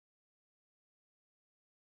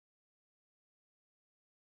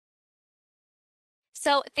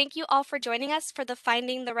So thank you all for joining us for the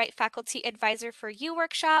Finding the Right Faculty Advisor for You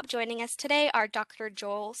workshop. Joining us today are Dr.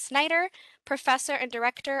 Joel Snyder, Professor and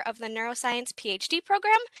Director of the Neuroscience PhD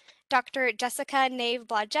program, Dr. Jessica Nave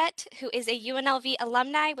Blodgett, who is a UNLV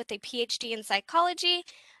alumni with a PhD in psychology.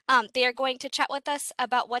 They are going to chat with us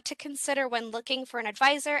about what to consider when looking for an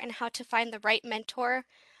advisor and how to find the right mentor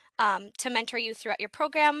to mentor you throughout your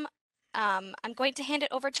program. I'm going to hand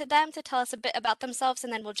it over to them to tell us a bit about themselves,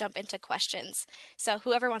 and then we'll jump into questions. So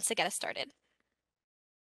whoever wants to get us started.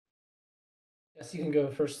 Yes, you can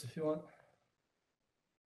go first if you want.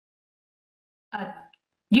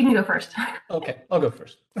 You can go first. Okay, I'll go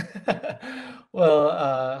first.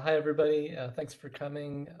 Well, hi everybody. Thanks for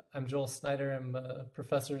coming. I'm Joel Snyder. I'm a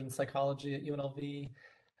professor in psychology at UNLV.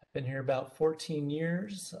 I've been here about 14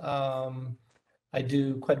 years. I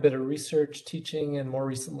do quite a bit of research, teaching, and more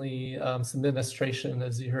recently some administration,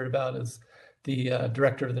 as you heard about, as the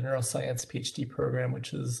director of the Neuroscience PhD program,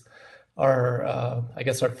 which is our, I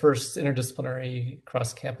guess, our first interdisciplinary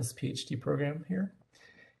cross-campus PhD program here.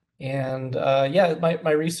 And yeah,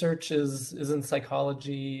 my research is in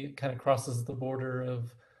psychology, kind of crosses the border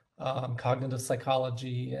of cognitive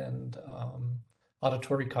psychology and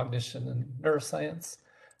auditory cognition and neuroscience.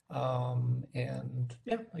 And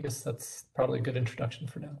yeah, I guess that's probably a good introduction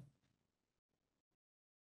for now.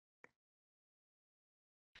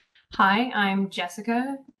 Hi, I'm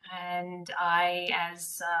Jessica, and I,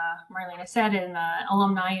 as Marlena said, am an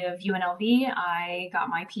alumni of UNLV. I got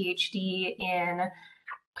my PhD in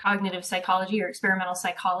cognitive psychology or experimental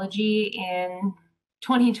psychology in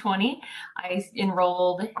 2020. I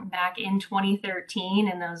enrolled back in 2013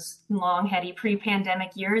 in those long, heady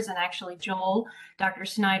pre-pandemic years, and actually Dr.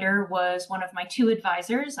 Snyder was one of my two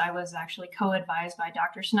advisors. I was actually co-advised by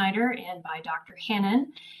Dr. Snyder and by Dr.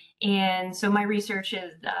 Hannon. And so my research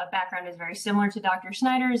background is very similar to Dr.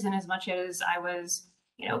 Snyder's, in as much as I was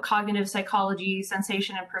cognitive psychology,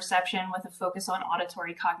 sensation and perception with a focus on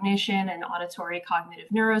auditory cognition and auditory cognitive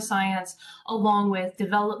neuroscience, along with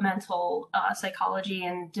developmental psychology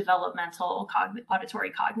and developmental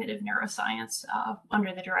auditory cognitive neuroscience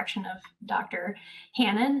under the direction of Dr.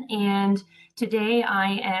 Hannon. And today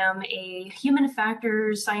I am a human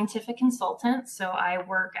factors scientific consultant. So I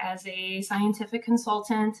work as a scientific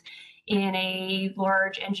consultant in a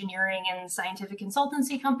large engineering and scientific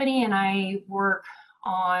consultancy company, and I work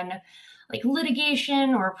on like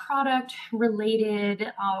litigation or product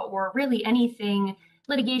related or really anything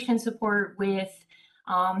litigation support with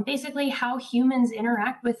basically how humans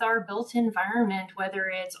interact with our built environment, whether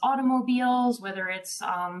it's automobiles, whether it's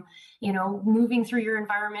moving through your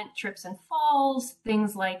environment, trips and falls,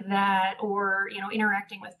 things like that, or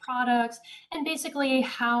interacting with products, and basically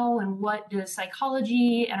how and what does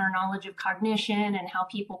psychology and our knowledge of cognition and how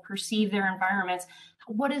people perceive their environments,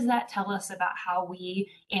 what does that tell us about how we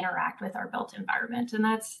interact with our built environment? And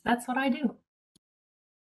that's what I do.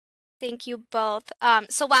 Thank you both.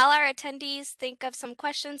 So while our attendees think of some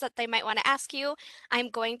questions that they might want to ask you, I'm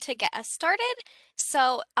going to get us started.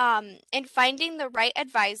 So in finding the right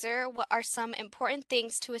advisor, what are some important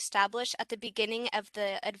things to establish at the beginning of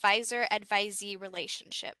the advisor-advisee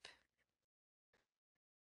relationship?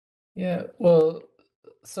 Yeah, well,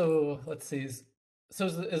 so let's see. So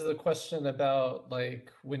is the question about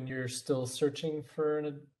like when you're still searching for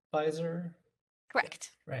an advisor?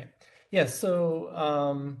 Correct. Right. Yeah,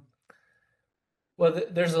 so well,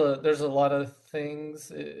 there's a lot of things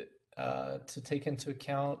to take into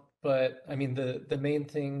account, but I mean the main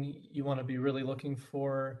thing you want to be really looking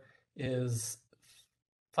for is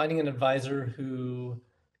finding an advisor who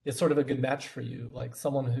is sort of a good match for you, like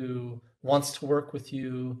someone who wants to work with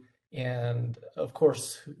you, and of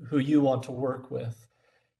course who you want to work with.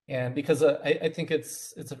 And because I think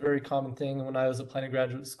it's a very common thing. When I was applying to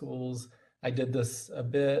graduate schools, I did this a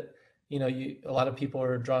bit. A lot of people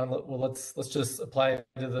are drawn, well, let's just apply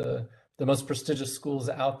to the most prestigious schools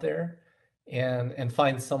out there and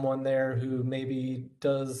find someone there who maybe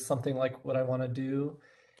does something like what I want to do.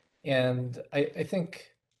 And I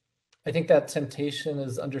think that temptation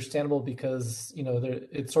is understandable because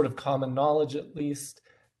it's sort of common knowledge, at least,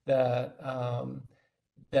 that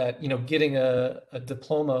getting a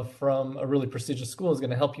diploma from a really prestigious school is going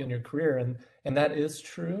to help you in your career, and that is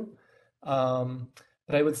true.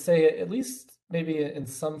 But I would say, at least maybe in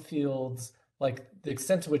some fields, like the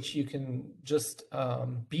extent to which you can just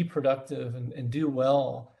be productive and do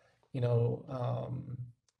well,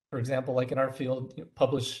 for example, like in our field,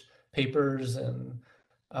 publish papers and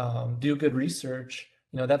do good research,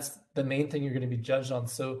 that's the main thing you're going to be judged on.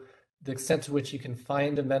 So the extent to which you can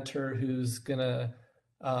find a mentor who's going to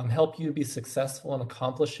help you be successful in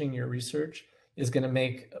accomplishing your research is going to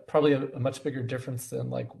make probably a much bigger difference than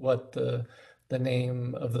like what the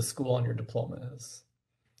name of the school on your diploma is.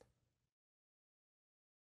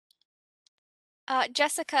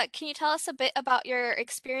 Jessica, can you tell us a bit about your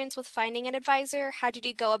experience with finding an advisor? How did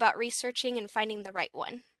you go about researching and finding the right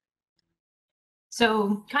one?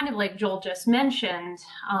 So, kind of like Joel just mentioned,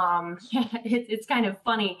 it's kind of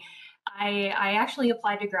funny. I actually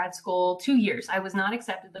applied to grad school 2 years. I was not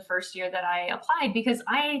accepted the first year that I applied because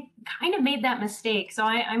I kind of made that mistake. So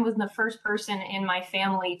I was the first person in my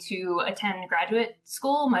family to attend graduate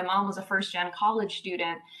school. My mom was a first gen college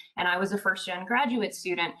student, and I was a first gen graduate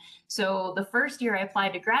student. So the first year I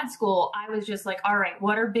applied to grad school, I was just like, all right,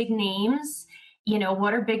 what are big names?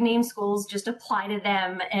 What are big name schools? Just apply to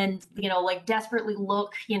them and, like desperately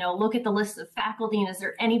look at the list of faculty and is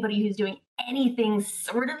there anybody who's doing anything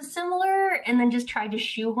sort of similar? And then just tried to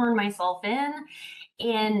shoehorn myself in.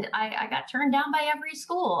 And I got turned down by every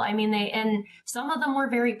school. I mean, and some of them were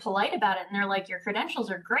very polite about it. And they're like, your credentials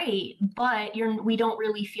are great, but we don't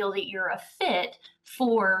really feel that you're a fit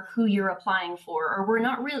for who you're applying for, or we're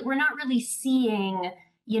not really seeing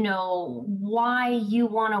why you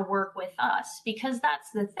want to work with us, because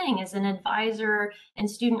that's the thing, is an advisor and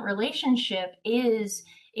student relationship is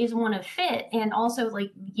one of fit, and also like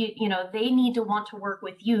they need to want to work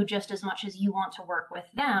with you just as much as you want to work with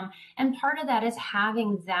them, and part of that is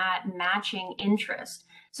having that matching interest.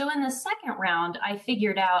 So in the second round I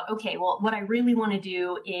figured out, okay, well, what I really want to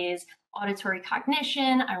do is auditory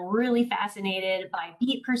cognition. I'm really fascinated by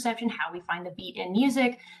beat perception, how we find the beat in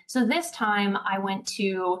music. So this time I went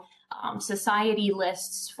to society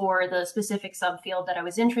lists for the specific subfield that I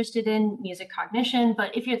was interested in, music cognition.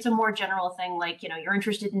 But if it's a more general thing, like, you're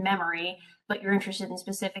interested in memory, but you're interested in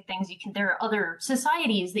specific things, there are other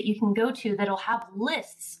societies that you can go to that'll have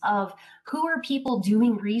lists of who are people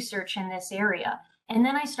doing research in this area. And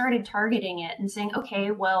then I started targeting it and saying,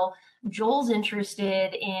 okay, well, Joel's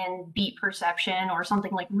interested in beat perception or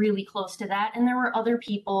something like really close to that. And there were other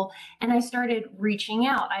people, and I started reaching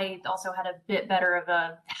out. I also had a bit better of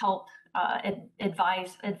a help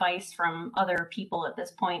advice from other people at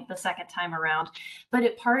this point the second time around.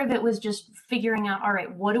 But part of it was just figuring out, all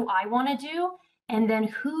right, what do I want to do? And then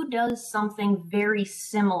who does something very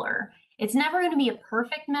similar? It's never going to be a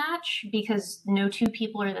perfect match because no two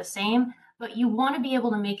people are the same, but you want to be able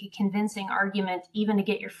to make a convincing argument, even to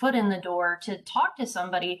get your foot in the door, to talk to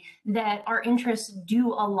somebody that our interests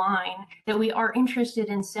do align, that we are interested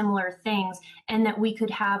in similar things, and that we could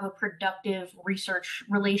have a productive research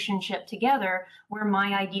relationship together where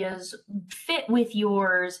my ideas fit with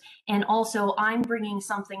yours, and also I'm bringing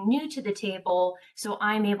something new to the table, so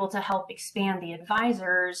I'm able to help expand the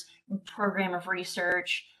advisor's program of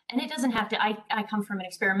research. And it doesn't have to, I come from an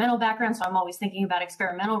experimental background, so I'm always thinking about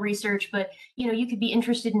experimental research, but you could be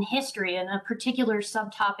interested in history and a particular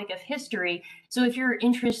subtopic of history. So if you're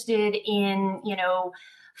interested in,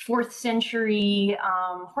 4th century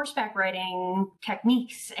horseback riding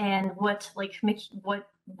techniques and what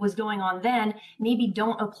was going on then, maybe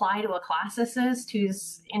don't apply to a classicist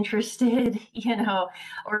who's interested,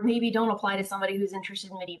 or maybe don't apply to somebody who's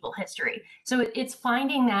interested in medieval history. So it's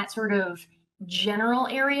finding that sort of general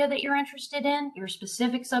area that you're interested in, your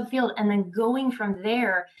specific subfield, and then going from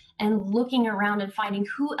there and looking around and finding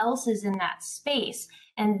who else is in that space.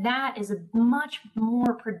 And that is a much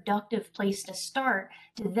more productive place to start,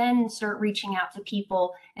 to then start reaching out to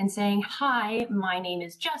people and saying, hi, my name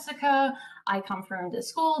is Jessica. I come from this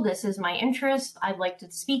school. This is my interest. I'd like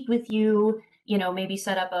to speak with you, maybe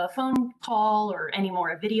set up a phone call or any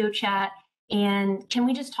more a video chat. And can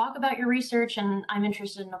we just talk about your research? And I'm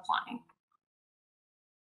interested in applying.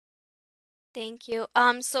 Thank you.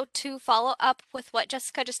 So to follow up with what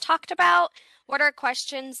Jessica just talked about, what are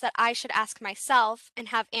questions that I should ask myself and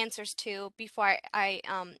have answers to before I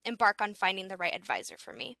embark on finding the right advisor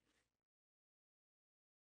for me?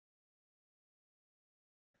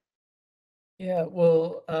 Yeah,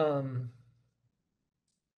 well,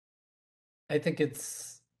 I think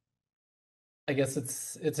I guess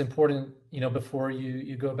it's important, before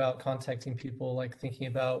you go about contacting people, like thinking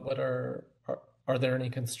about are there any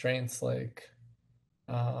constraints, like,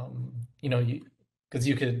 because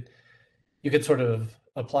you could sort of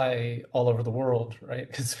apply all over the world, right?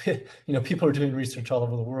 Because people are doing research all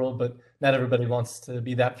over the world, but not everybody wants to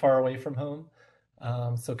be that far away from home.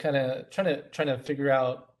 So kind of trying to figure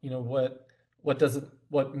out,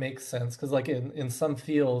 what makes sense. Because like in some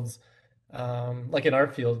fields, like in our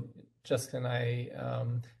field, Jessica and I,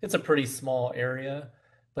 it's a pretty small area,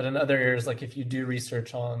 but in other areas, like if you do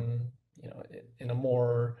research on, in a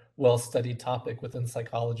more well-studied topic within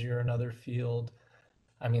psychology or another field,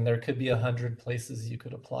 I mean, there could be 100 places you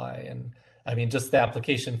could apply. And I mean, just the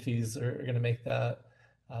application fees are going to make that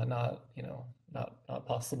not, you know, not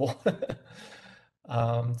possible.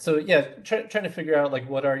 So yeah, trying to figure out like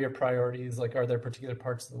what are your priorities? Like, are there particular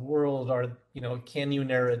parts of the world? Are, you know, can you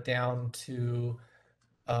narrow it down to,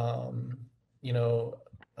 um, you know,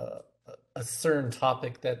 a certain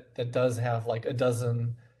topic that does have like a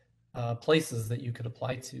dozen places that you could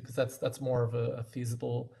apply to, because that's more of a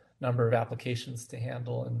feasible number of applications to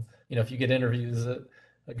handle. And you know, if you get interviews at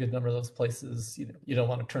a good number of those places, you don't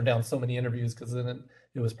want to turn down so many interviews, because then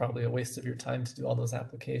it was probably a waste of your time to do all those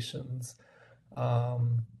applications.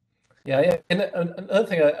 Yeah, and another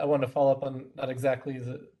thing I want to follow up on, not exactly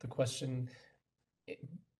the question,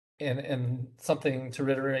 and something to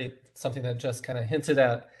reiterate, something that Jess kind of hinted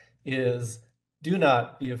at, is do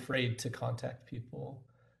not be afraid to contact people.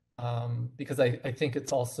 Because I think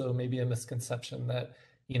it's also maybe a misconception that,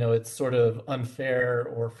 you know, it's sort of unfair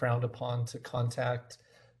or frowned upon to contact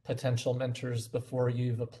potential mentors before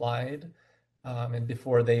you've applied, and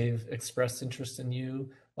before they've expressed interest in you.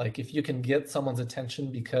 Like, if you can get someone's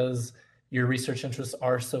attention because your research interests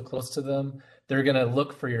are so close to them, they're going to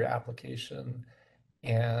look for your application,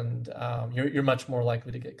 and you're much more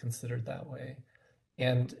likely to get considered that way.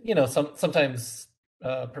 And you know, sometimes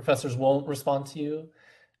professors won't respond to you,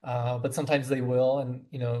 but sometimes they will, and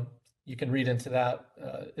you know, you can read into that.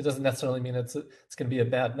 It doesn't necessarily mean it's going to be a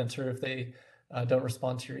bad mentor if they don't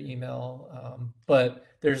respond to your email, but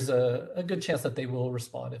there's a good chance that they will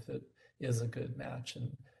respond if it is a good match,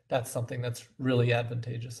 and that's something that's really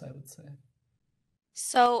advantageous, I would say.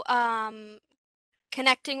 So,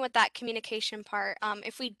 connecting with that communication part,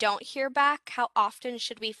 if we don't hear back, how often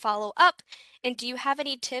should we follow up? And do you have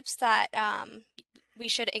any tips that we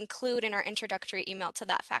should include in our introductory email to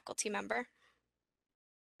that faculty member?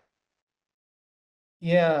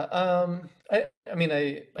 Yeah, I mean,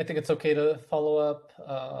 I think it's okay to follow up,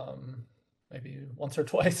 maybe once or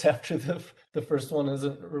twice after the first one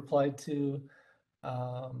isn't replied to,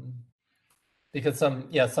 because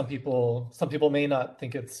some people may not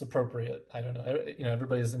think it's appropriate. I don't know. You know,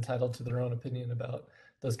 everybody's entitled to their own opinion about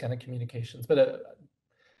those kind of communications, but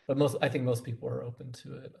I think most people are open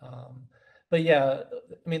to it. But yeah,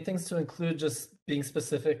 I mean, things to include, just being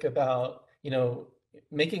specific about, you know,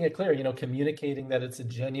 making it clear, you know, communicating that it's a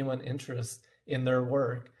genuine interest in their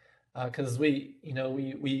work. Because we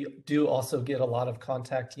do also get a lot of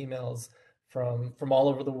contact emails from all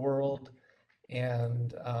over the world.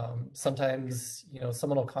 And sometimes, you know,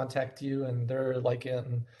 someone will contact you and they're like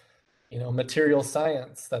in, you know, material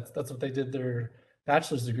science. That's what they did their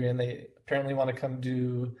bachelor's degree, and they apparently want to come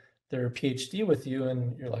do their PhD with you,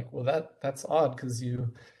 and you're like, well, that's odd, because you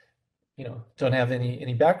know, don't have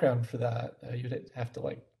any background for that. You'd have to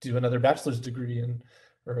like do another bachelor's degree, and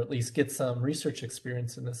or at least get some research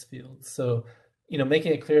experience in this field. So, you know,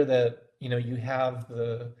 making it clear that, you know, you have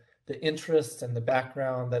the interest and the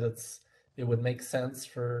background, that it would make sense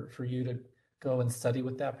for you to go and study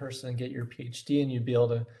with that person and get your PhD, and you'd be able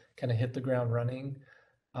to kind of hit the ground running.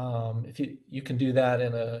 If you can do that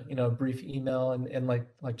in a, you know, brief email, and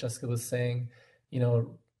like Jessica was saying, you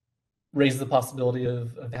know, raise the possibility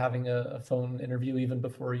of having a phone interview even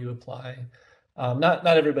before you apply. Not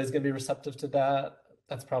everybody's going to be receptive to that.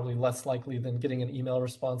 That's probably less likely than getting an email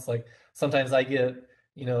response. Like, sometimes I get,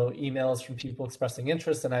 you know, emails from people expressing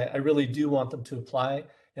interest, and I really do want them to apply,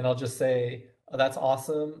 and I'll just say, oh, that's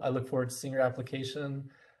awesome, I look forward to seeing your application.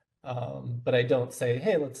 But I don't say,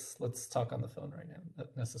 hey, let's talk on the phone right now,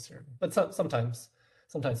 necessarily. But sometimes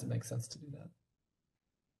it makes sense to do that.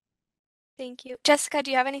 Thank you. Jessica,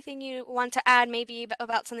 do you have anything you want to add, maybe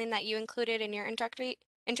about something that you included in your introductory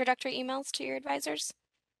emails to your advisors?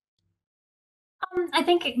 I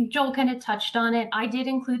think Joel kind of touched on it. I did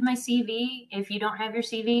include my CV. If you don't have your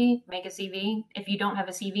CV, make a CV. If you don't have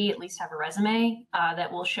a CV, at least have a resume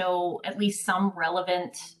that will show at least some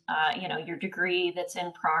relevant, you know, your degree that's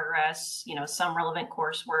in progress, you know, some relevant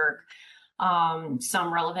coursework,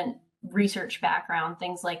 some relevant research background,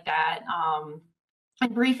 things like that.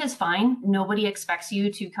 And brief is fine. Nobody expects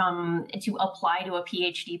you to come to apply to a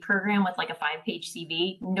PhD program with like a 5-page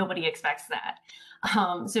CV. Nobody expects that.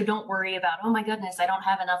 So don't worry about, oh my goodness, I don't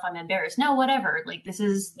have enough, I'm embarrassed. No, whatever. Like, this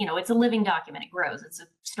is, you know, it's a living document. It grows. It's a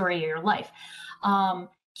story of your life.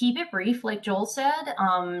 Keep it brief, like Joel said.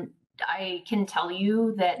 I can tell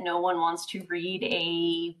you that no one wants to read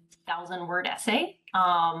a 1,000-word essay.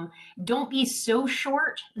 Don't be so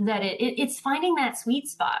short that it's finding that sweet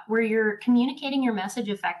spot where you're communicating your message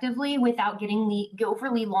effectively without getting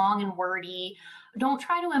overly long and wordy. Don't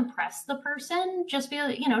try to impress the person. Just be,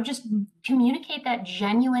 you know, just communicate that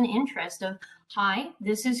genuine interest of, hi,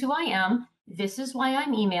 this is who I am. this is why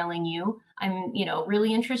I'm emailing you. I'm,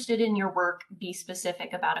 really interested in your work. Be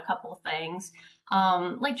specific about a couple of things.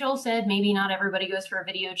 Like Joel said, maybe not everybody goes for a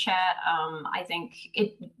video chat. I think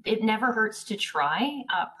it never hurts to try.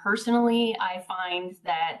 Personally, I find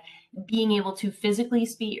that being able to physically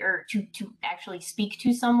speak, or to actually speak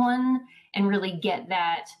to someone and really get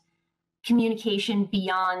that communication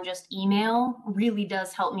beyond just email really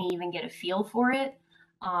does help me even get a feel for it.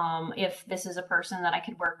 If this is a person that I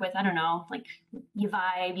could work with, I don't know, like you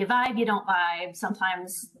vibe, you don't vibe.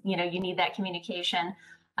 Sometimes, you need that communication.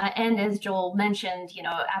 And as Joel mentioned,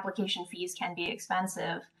 application fees can be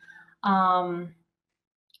expensive.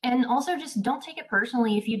 And also just don't take it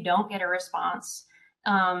personally if you don't get a response.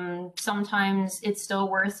 Sometimes it's still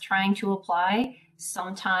worth trying to apply.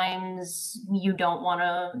 Sometimes you don't want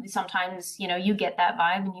to, sometimes, you get that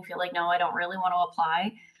vibe and you feel like, no, I don't really want to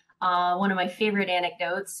apply. One of my favorite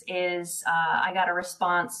anecdotes is I got a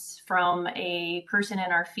response from a person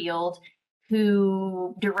in our field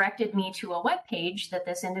who directed me to a web page that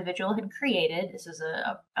this individual had created. This is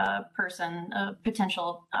a person, a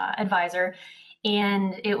potential advisor,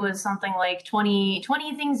 and it was something like 20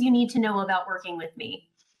 things you need to know about working with me.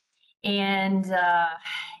 And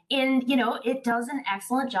it does an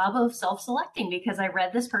excellent job of self-selecting, because I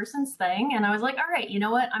read this person's thing and I was like, all right, you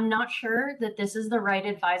know what? I'm not sure that this is the right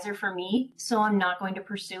advisor for me, so I'm not going to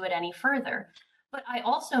pursue it any further. But I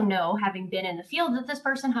also know, having been in the field, that this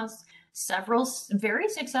person has several very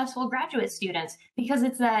successful graduate students, because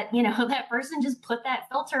it's that, that person just put that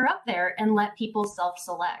filter up there and let people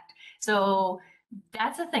self-select. So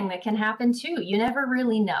that's a thing that can happen too. You never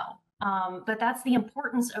really know. But that's the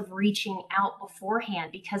importance of reaching out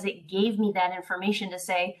beforehand, because it gave me that information to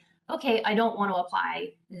say, okay, I don't want to apply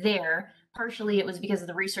there. Partially it was because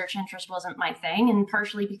the research interest wasn't my thing, and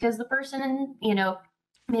partially because the person,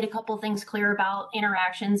 made a couple things clear about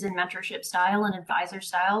interactions and mentorship style and advisor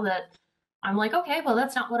style that I'm like, okay, well,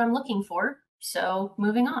 that's not what I'm looking for. So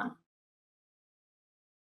moving on.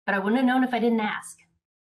 But I wouldn't have known if I didn't ask.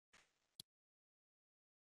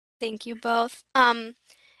 Thank you both.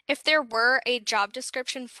 If there were a job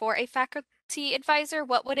description for a faculty advisor,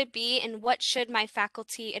 what would it be, and what should my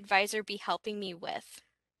faculty advisor be helping me with?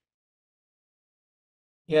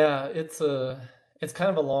 Yeah, it's kind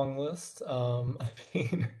of a long list. I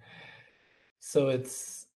mean, so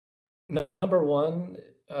it's number one,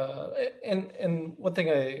 and one thing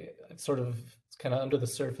I sort of kind of under the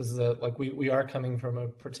surface is that like we are coming from a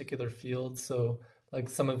particular field, so like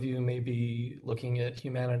some of you may be looking at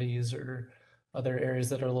humanities or other areas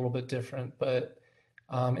that are a little bit different, but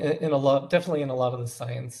in a lot, definitely in a lot of the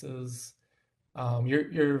sciences,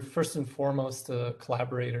 you're first and foremost a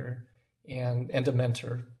collaborator and a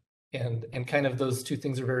mentor, and kind of those two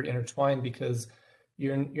things are very intertwined, because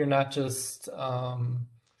you're not just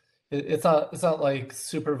it's not like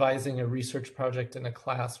supervising a research project in a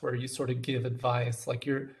class where you sort of give advice. Like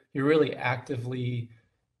you're really actively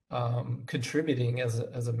contributing as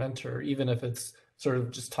a mentor, even if it's sort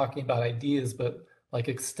of just talking about ideas, but like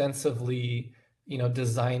extensively,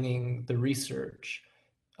 designing the research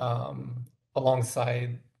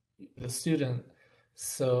alongside the student.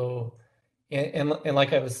 So, and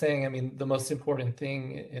like I was saying, I mean, the most important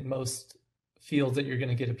thing in most fields that you're going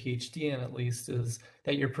to get a PhD in, at least, is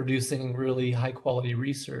that you're producing really high quality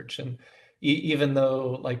research. And even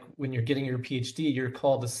though, like, when you're getting your PhD, you're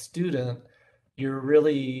called a student, you're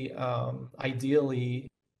really ideally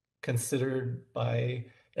considered by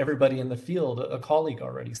everybody in the field a colleague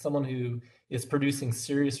already, someone who is producing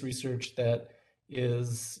serious research that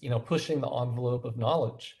is, pushing the envelope of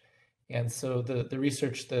knowledge. And so the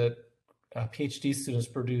research that PhD students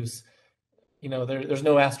produce, there's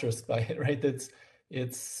no asterisk by it, right?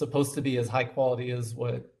 It's supposed to be as high quality as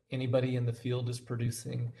what anybody in the field is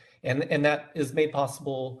producing, and that is made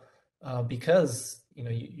possible because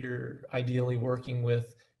you're ideally working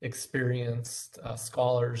with experienced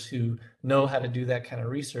scholars who know how to do that kind of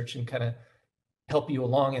research and kind of help you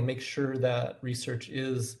along and make sure that research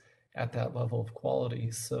is at that level of quality.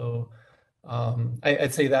 So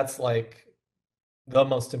I'd say that's like the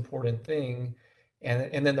most important thing,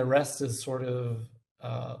 and then the rest is sort of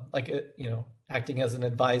like acting as an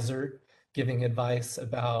advisor, giving advice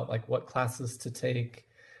about like what classes to take,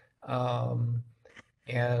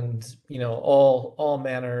 and all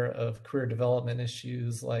manner of career development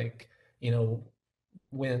issues, like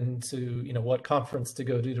when to what conference to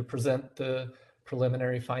go to present the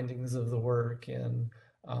preliminary findings of the work, and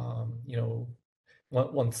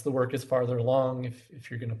once the work is farther along, if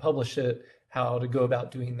you're going to publish it, how to go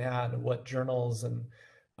about doing that, and what journals, and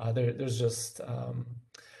there's just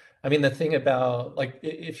I mean, the thing about like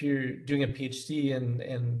if you're doing a PhD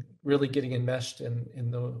and really getting enmeshed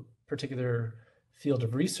in the particular field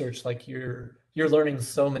of research, like you're learning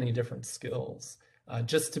so many different skills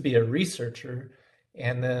just to be a researcher.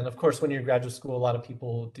 And then, of course, when you're in graduate school, a lot of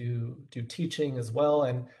people do teaching as well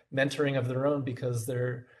and mentoring of their own because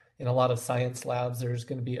they're in a lot of science labs. There's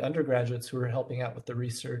going to be undergraduates who are helping out with the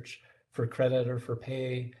research for credit or for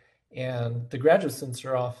pay, and the graduate students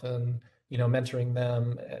are often mentoring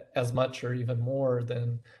them as much or even more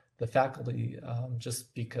than the faculty,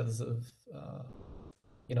 just because of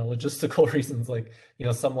logistical reasons. Like,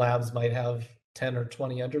 some labs might have 10 or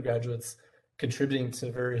 20 undergraduates contributing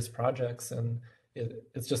to various projects, and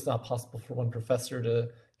it's just not possible for one professor to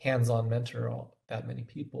hands-on mentor that many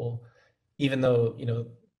people, even though,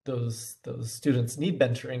 those students need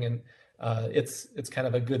mentoring. And it's kind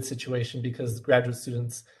of a good situation because graduate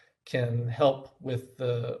students can help with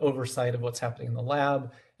the oversight of what's happening in the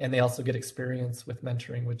lab, and they also get experience with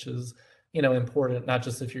mentoring, which is important, not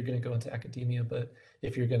just if you're going to go into academia, but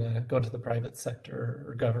if you're going to go into the private sector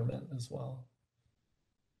or government as well.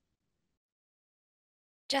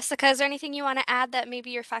 Jessica, is there anything you want to add that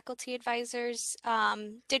maybe your faculty advisors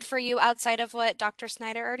did for you outside of what Dr.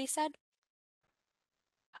 Snyder already said?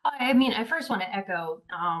 I mean, I first want to echo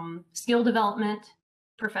skill development,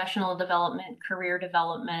 professional development, career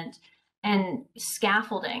development, and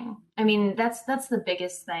scaffolding. I mean, that's the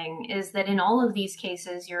biggest thing, is that in all of these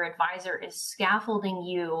cases, your advisor is scaffolding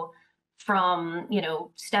you from,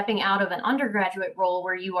 stepping out of an undergraduate role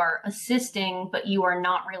where you are assisting, but you are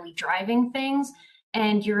not really driving things.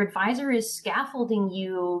 And your advisor is scaffolding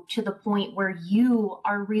you to the point where you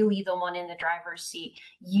are really the one in the driver's seat.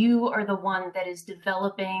 You are the one that is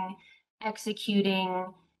developing,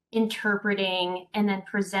 executing, interpreting, and then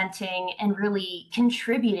presenting and really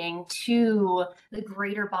contributing to the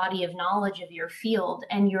greater body of knowledge of your field.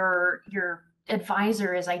 And your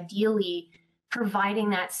advisor is ideally providing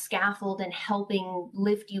that scaffold and helping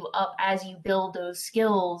lift you up as you build those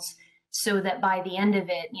skills, so that by the end of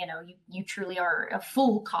it, you truly are a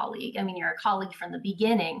full colleague. I mean, you're a colleague from the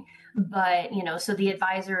beginning, but, so the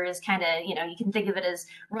advisor is kind of, you can think of it as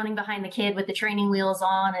running behind the kid with the training wheels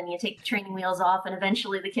on, and you take the training wheels off and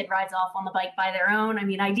eventually the kid rides off on the bike by their own. I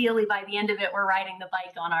mean, ideally by the end of it, we're riding the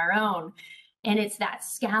bike on our own. And it's that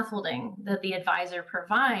scaffolding that the advisor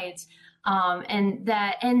provides. And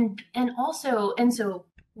so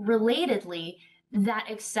relatedly,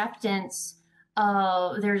 that acceptance,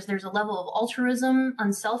 there's a level of altruism,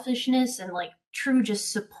 unselfishness, and like true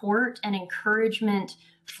just support and encouragement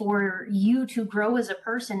for you to grow as a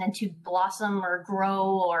person and to blossom or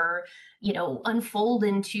grow or unfold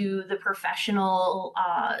into the professional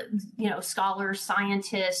scholar,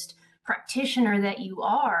 scientist, practitioner that you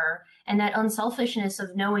are. And that unselfishness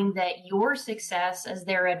of knowing that your success as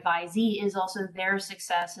their advisee is also their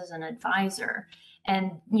success as an advisor,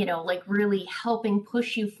 and like really helping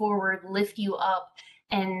push you forward, lift you up,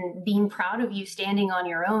 and being proud of you standing on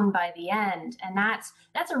your own by the end. And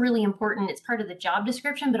that's a really important, it's part of the job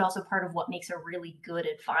description, but also part of what makes a really good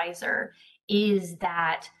advisor, is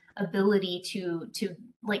that ability to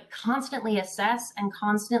like constantly assess and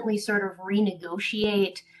constantly sort of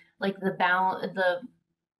renegotiate like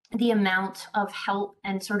the amount of help,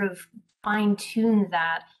 and sort of fine tune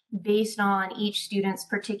that based on each student's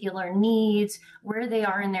particular needs, where they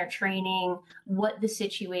are in their training, what the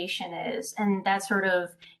situation is. And that sort of,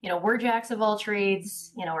 we're jacks of all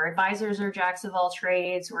trades, our advisors are jacks of all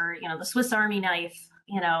trades. We're, the Swiss Army knife.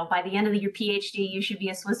 By the end of your PhD, you should be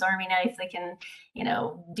a Swiss Army knife that can,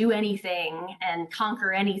 do anything and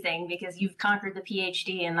conquer anything, because you've conquered the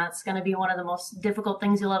PhD, and that's going to be one of the most difficult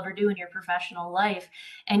things you'll ever do in your professional life.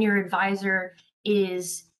 And your advisor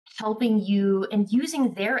is helping you and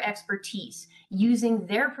using their expertise, using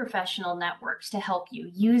their professional networks to help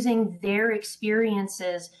you, using their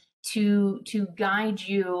experiences to guide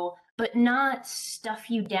you, but not stuff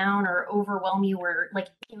you down or overwhelm you or like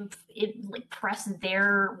press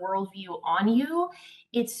their worldview on you.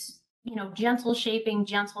 It's, gentle shaping,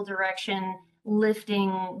 gentle direction,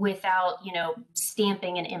 lifting without,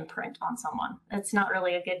 stamping an imprint on someone. That's not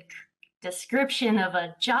really a good description of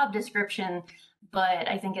a job description, but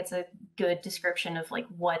I think it's a good description of like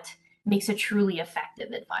what makes a truly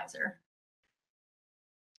effective advisor.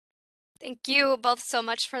 Thank you both so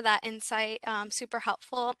much for that insight. Super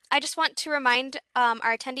helpful. I just want to remind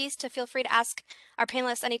our attendees to feel free to ask our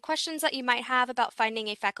panelists any questions that you might have about finding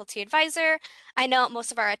a faculty advisor. I know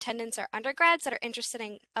most of our attendants are undergrads that are interested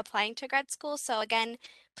in applying to grad school. So again,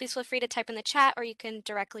 please feel free to type in the chat, or you can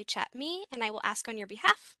directly chat me and I will ask on your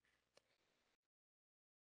behalf.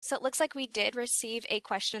 so it looks like we did receive a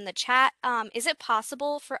question in the chat. Is it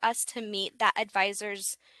possible for us to meet that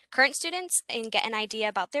advisor's current students and get an idea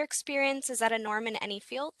about their experience? Is that a norm in any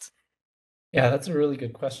field? Yeah, that's a really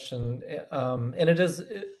good question. And it is,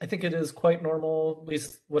 I think it is quite normal, at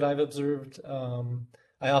least what I've observed.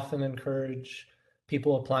 I often encourage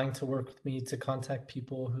people applying to work with me to contact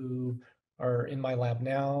people who are in my lab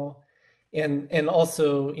now. And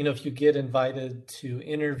also, you know, if you get invited to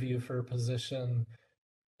interview for a position,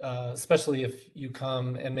 especially if you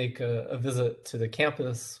come and make a visit to the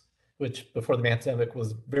campus, which before the pandemic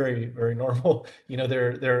was very, very normal. You know,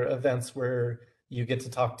 there are events where you get to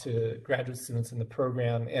talk to graduate students in the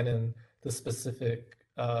program and in the specific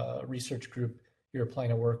research group you're applying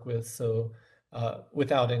to work with. So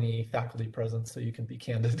without any faculty presence, so you can be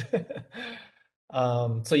candid.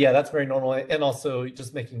 So yeah, that's very normal. And also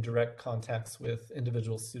just making direct contacts with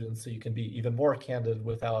individual students so you can be even more candid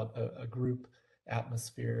without a group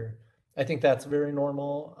atmosphere. I think that's very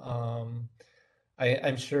normal.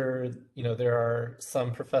 I'm sure, you know, there are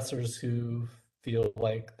some professors who feel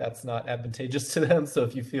like that's not advantageous to them. So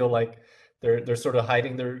if you feel like they're sort of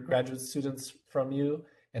hiding their graduate students from you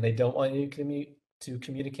and they don't want you to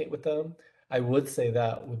communicate with them, I would say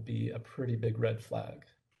that would be a pretty big red flag.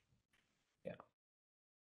 Yeah.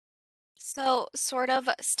 So sort of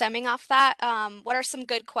stemming off that, what are some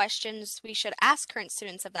good questions we should ask current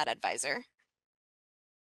students of that advisor?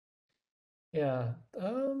 Yeah.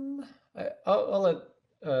 I'll let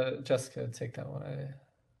Jessica take that one.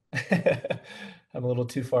 I'm a little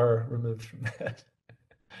too far removed from that.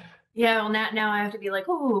 Yeah, well, now I have to be like,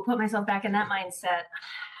 ooh, put myself back in that mindset.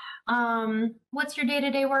 What's your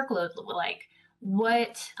day-to-day workload look like?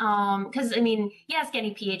 Because I mean, you ask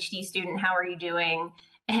any PhD student, how are you doing?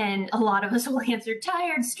 And a lot of us will answer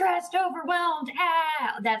tired, stressed, overwhelmed,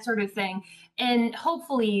 that sort of thing. And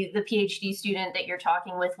hopefully the PhD student that you're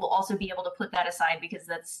talking with will also be able to put that aside because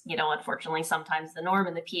that's, you know, unfortunately sometimes the norm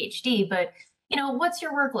in the PhD. But, you know, what's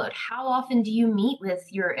your workload? How often do you meet with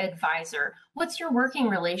your advisor? What's your working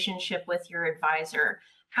relationship with your advisor?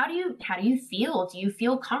 How do you feel? Do you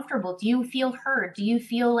feel comfortable? Do you feel heard? Do you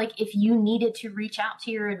feel like if you needed to reach out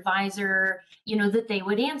to your advisor, you know, that they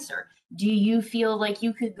would answer? Do you feel like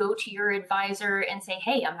you could go to your advisor and say,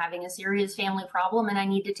 hey, I'm having a serious family problem and I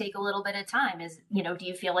need to take a little bit of time? Do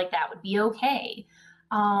you feel like that would be okay?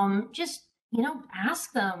 Just, you know,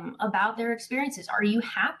 ask them about their experiences. Are you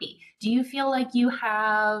happy? Do you feel like you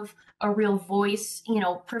have a real voice, you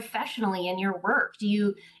know, professionally in your work? Do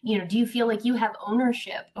you feel like you have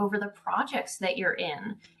ownership over the projects that you're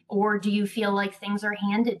in? Or do you feel like things are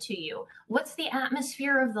handed to you? What's the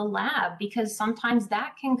atmosphere of the lab? Because sometimes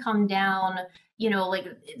that can come down, you know, like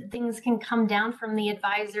things can come down from the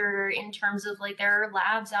advisor in terms of like there are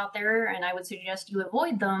labs out there, and I would suggest you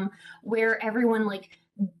avoid them, where everyone like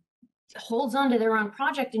holds on to their own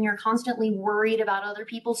project and you're constantly worried about other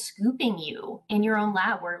people scooping you in your own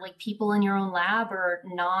lab, where like people in your own lab are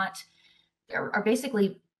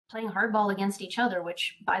basically playing hardball against each other,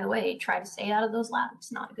 which, by the way, try to stay out of those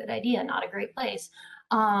labs. Not a good idea, not a great place.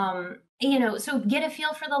 You know, so get a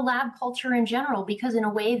feel for the lab culture in general, because in a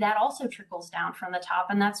way that also trickles down from the top,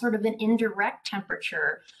 and that's sort of an indirect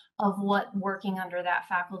temperature of what working under that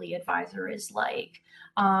faculty advisor is like.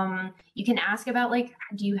 You can ask about like,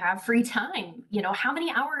 do you have free time? You know, how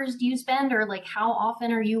many hours do you spend, or like how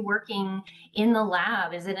often are you working in the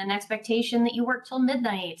lab? Is it an expectation that you work till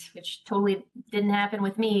midnight, which totally didn't happen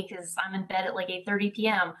with me because I'm in bed at like 8:30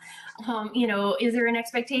 p.m. You know, is there an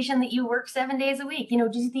expectation that you work 7 days a week? You know,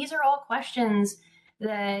 these are all questions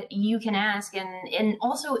that you can ask, and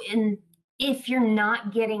also if you're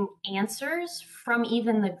not getting answers from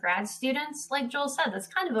even the grad students, like Joel said, that's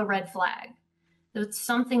kind of a red flag. It's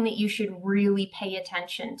something that you should really pay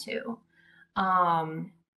attention to.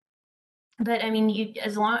 But I mean, you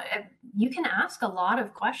can ask a lot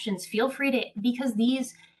of questions. Feel free to, because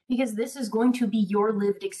this is going to be your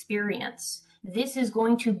lived experience. This is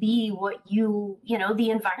going to be what you know, the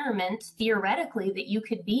environment theoretically that you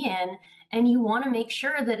could be in. And you want to make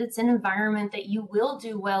sure that it's an environment that you will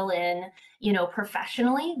do well in, you know,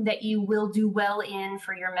 professionally, that you will do well in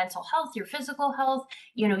for your mental health, your physical health,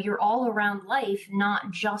 you know, your all around life,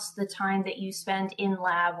 not just the time that you spend in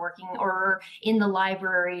lab working, or in the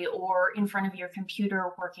library, or in front of your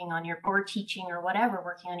computer working on or teaching, or whatever,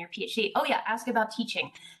 working on your PhD. Oh yeah, ask about teaching,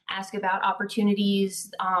 ask about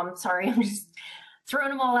opportunities. Sorry, I'm just throwing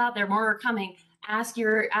them all out there, more are coming. Ask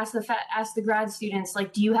the grad students,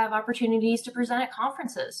 like, do you have opportunities to present at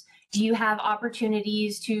conferences? Do you have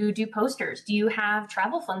opportunities to do posters? Do you have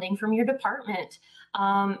travel funding from your department?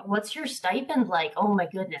 What's your stipend like? Oh my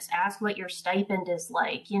goodness, ask what your stipend is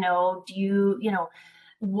like. You know,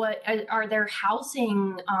 what are there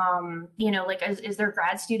housing, like is there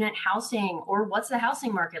grad student housing, or what's the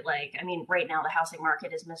housing market like? I mean, right now the housing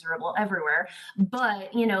market is miserable everywhere,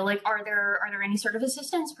 but like are there any sort of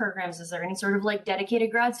assistance programs? Is there any sort of like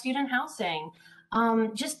dedicated grad student housing?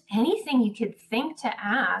 Just anything you could think to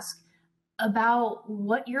ask about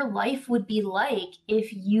what your life would be like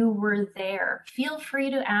if you were there. Feel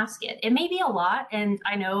free to ask it. It may be a lot, and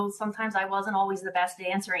I know sometimes I wasn't always the best at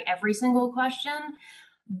answering every single question,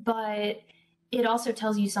 but it also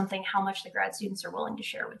tells you something how much the grad students are willing to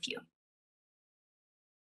share with you.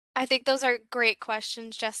 I think those are great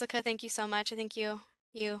questions, Jessica. Thank you so much. I think you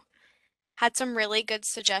had some really good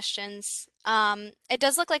suggestions. It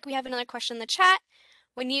does look like we have another question in the chat.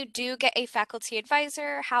 When you do get a faculty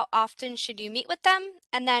advisor, how often should you meet with them?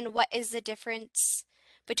 And then what is the difference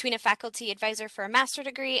between a faculty advisor for a master's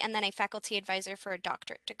degree and then a faculty advisor for a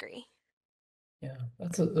doctorate degree? Yeah,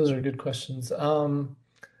 those are good questions.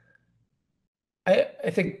 I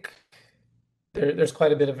think there's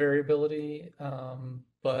quite a bit of variability,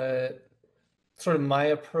 but sort of my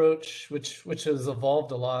approach, which has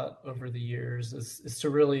evolved a lot over the years, is to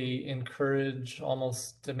really encourage,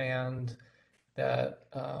 almost demand that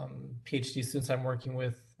PhD students I'm working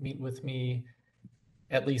with meet with me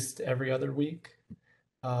at least every other week,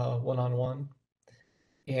 one-on-one,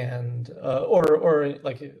 and or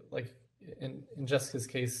like in Jessica's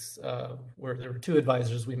case, where there were 2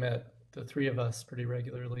 advisors, we met the 3 of us pretty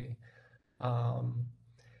regularly.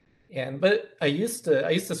 But I used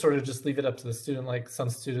to sort of just leave it up to the student. Like some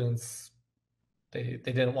students, they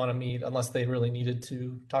didn't want to meet unless they really needed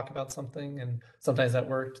to talk about something, and sometimes that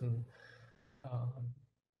worked. And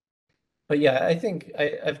but yeah, I think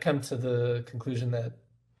I've come to the conclusion that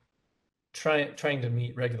trying to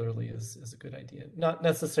meet regularly is a good idea. Not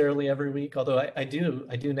necessarily every week, although I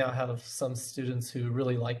do now have some students who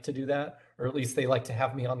really like to do that, or at least they like to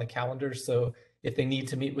have me on the calendar. So if they need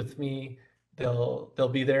to meet with me, they'll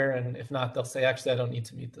be there, and if not, they'll say, actually, I don't need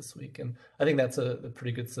to meet this week. And I think that's a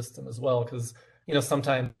pretty good system as well, because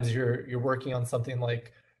sometimes you're working on something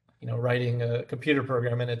like writing a computer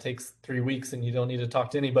program, and it takes 3 weeks, and you don't need to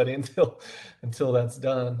talk to anybody until that's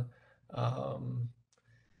done.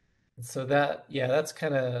 So that's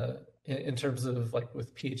kind of in terms of like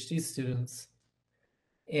with PhD students.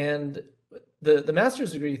 And the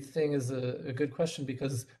master's degree thing is a good question,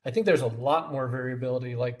 because I think there's a lot more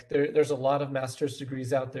variability. Like there's a lot of master's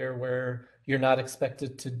degrees out there where you're not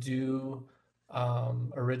expected to do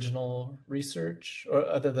original research, or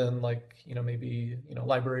other than like maybe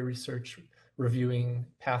library research, reviewing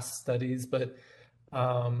past studies. But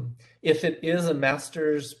if it is a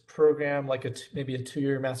master's program, like maybe a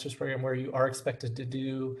 2-year master's program where you are expected to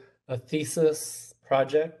do a thesis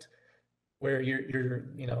project, where you're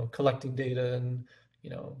collecting data and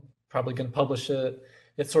probably going to publish it.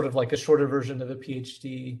 It's sort of like a shorter version of a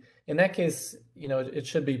PhD. In that case, it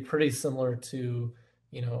should be pretty similar to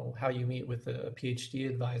how you meet with a PhD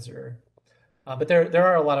advisor. But there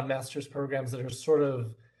are a lot of master's programs that are sort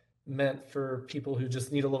of meant for people who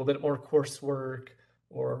just need a little bit more coursework,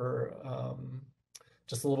 or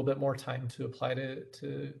just a little bit more time to apply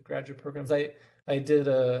to graduate programs. I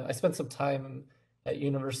spent some time at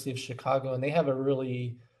University of Chicago, and they have a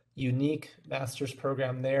really unique master's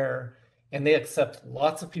program there, and they accept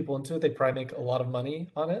lots of people into it. They probably make a lot of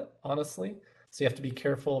money on it, honestly. So you have to be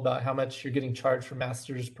careful about how much you're getting charged for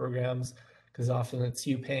master's programs, because often it's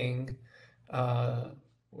you paying,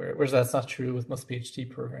 whereas that's not true with most PhD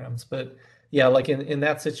programs. But yeah, like in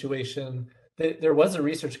that situation, there was a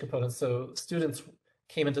research component. So students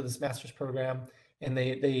came into this master's program, and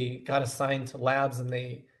they got assigned to labs, and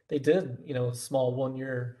they did small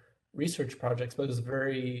 1-year research projects, but it was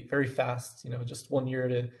very, very fast, just 1 year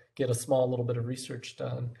to get a small little bit of research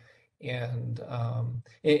done. And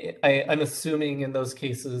I'm assuming in those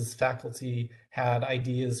cases faculty had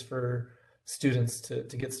ideas for students to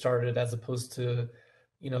get started, as opposed to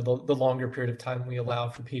the longer period of time we allow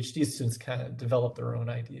for PhD students to kind of develop their own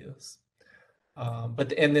ideas.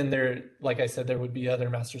 And then there, like I said, there would be other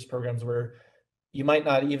master's programs where you might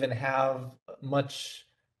not even have much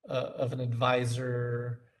of an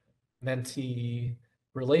advisor mentee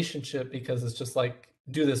relationship, because it's just like,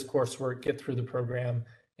 do this coursework, get through the program,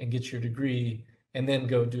 and get your degree, and then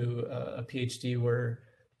go do a PhD where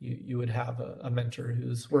you would have a mentor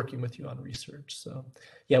who's working with you on research. So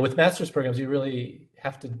yeah, with master's programs, you really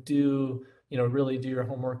have to really do your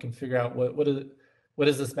homework and figure out what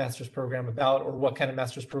is this master's program about, or what kind of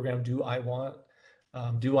master's program do I want?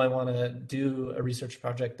 Do I want to do a research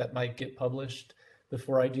project that might get published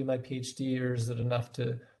before I do my PhD, or is it enough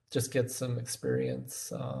to just get some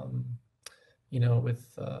experience,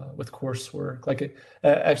 with coursework. Like I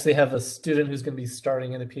actually have a student who's going to be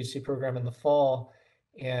starting in a PhD program in the fall,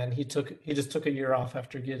 and he just took a year off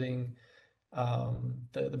after getting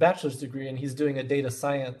the bachelor's degree, and he's doing a data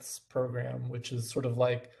science program, which is sort of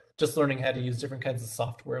like just learning how to use different kinds of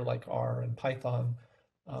software like R and Python.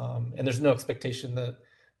 And there's no expectation that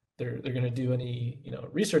they're going to do any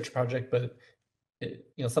research project, but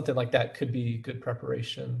something like that could be good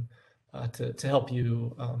preparation to help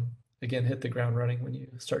you again hit the ground running when you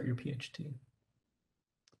start your PhD.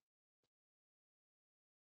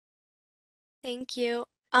 Thank you.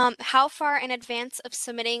 How far in advance of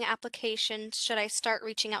submitting applications should I start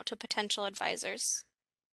reaching out to potential advisors?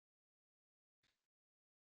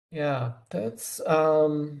 Yeah, that's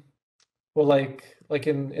well, like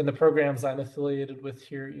in the programs I'm affiliated with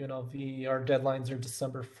here at UNLV, our deadlines are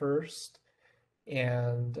December 1st.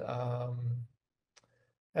 And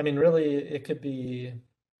I mean, really, it could be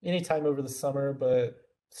anytime over the summer, but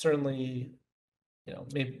certainly,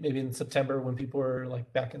 maybe in September when people are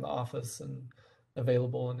like back in the office and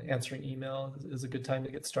available and answering email is a good time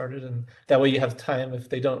to get started. And that way you have time. If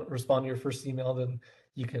they don't respond to your first email, then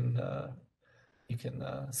you can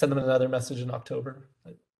send them another message in October.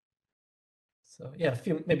 So yeah,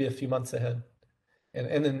 maybe a few months ahead.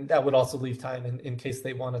 And then that would also leave time in case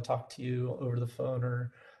they want to talk to you over the phone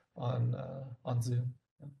or on Zoom.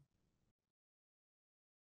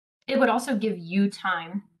 It would also give you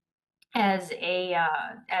time as the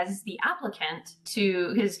applicant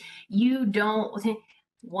to, because you don't,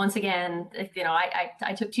 once again,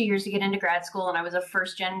 I took 2 years to get into grad school, and I was a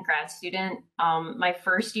first-gen grad student. My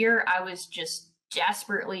first year, I was just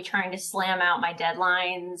desperately trying to slam out my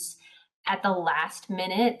deadlines at the last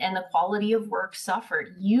minute, and the quality of work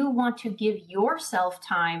suffered. You want to give yourself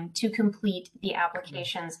time to complete the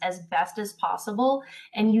applications as best as possible,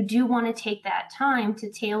 and you do want to take that time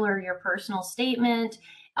to tailor your personal statement.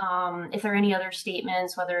 If there are any other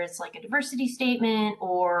statements, whether it's like a diversity statement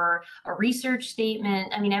or a research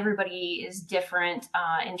statement, I mean, everybody is different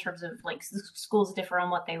in terms of like schools differ on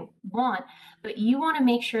what they want, but you want to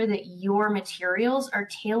make sure that your materials are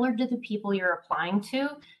tailored to the people you're applying to.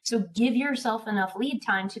 So give yourself enough lead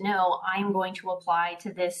time to know I'm going to apply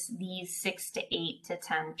to these 6 to 8 to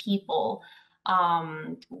 10 people.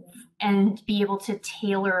 And be able to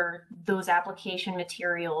tailor those application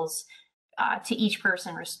materials to each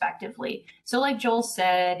person respectively. So like Joel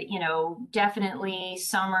said, definitely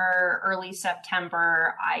summer, early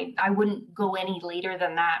September. I wouldn't go any later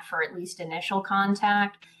than that for at least initial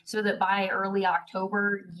contact, so that by early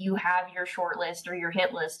October, you have your short list or your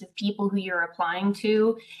hit list of people who you're applying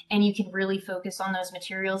to, and you can really focus on those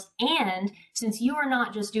materials. And since you are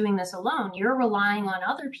not just doing this alone, you're relying on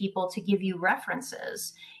other people to give you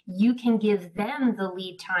references. You can give them the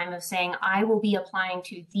lead time of saying, I will be applying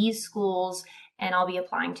to these schools and I'll be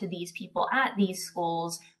applying to these people at these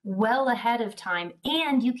schools well ahead of time.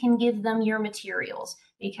 And you can give them your materials,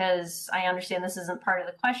 because I understand this isn't part of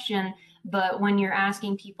the question, but when you're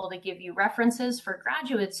asking people to give you references for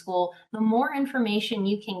graduate school, the more information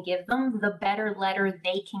you can give them, the better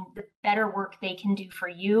the better work they can do for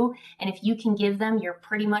you. And if you can give them your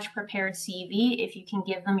pretty much prepared CV, if you can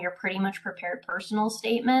give them your pretty much prepared personal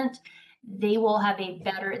statement, they will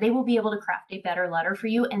be able to craft a better letter for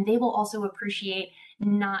you. And they will also appreciate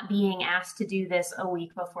not being asked to do this a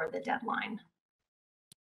week before the deadline.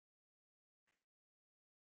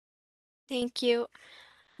 Thank you.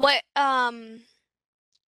 What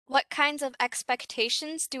kinds of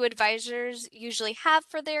expectations do advisors usually have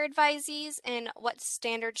for their advisees, and what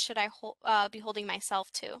standards should I be holding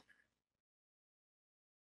myself to?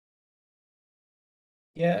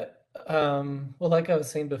 Yeah, well, like I was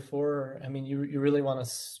saying before, I mean, you really want to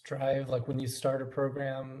strive, like when you start a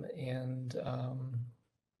program, and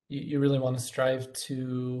you really want to strive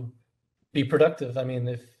to be productive. I mean,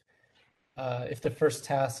 if the first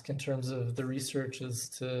task in terms of the research is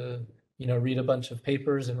to read a bunch of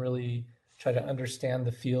papers and really try to understand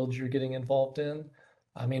the field you're getting involved in,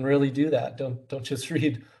 I mean, really do that. Don't just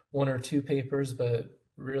read 1 or 2 papers, but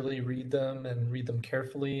really read them and read them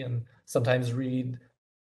carefully, and sometimes read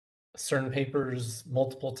certain papers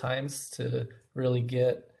multiple times to really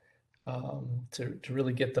get to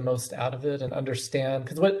really get the most out of it and understand.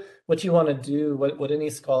 Because what you want to do, what any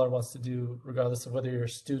scholar wants to do, regardless of whether you're a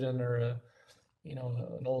student or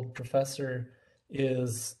an old professor,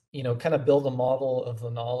 is kind of build a model of the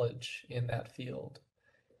knowledge in that field.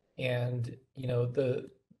 And the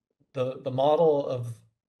model of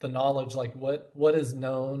the knowledge, like what is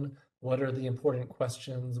known, what are the important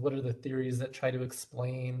questions, what are the theories that try to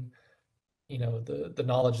explain the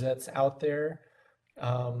knowledge that's out there.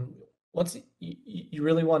 Once you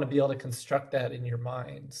really want to be able to construct that in your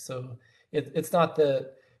mind. So it's not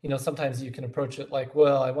that, sometimes you can approach it like,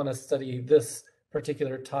 well, I want to study this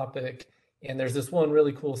particular topic, and there's this one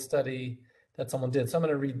really cool study that someone did, so I'm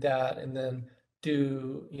going to read that and then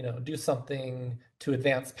do something to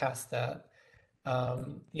advance past that.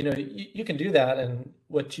 You can do that, and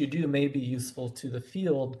what you do may be useful to the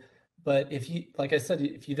field, but if you, like I said,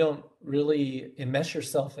 if you don't really enmesh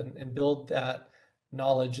yourself and build that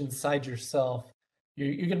knowledge inside yourself,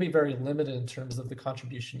 you're going to be very limited in terms of the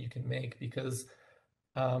contribution you can make, because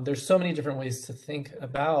there's so many different ways to think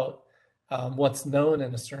about what's known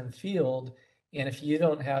in a certain field. And if you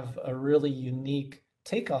don't have a really unique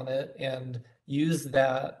take on it and use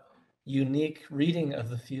that unique reading of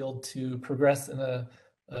the field to progress in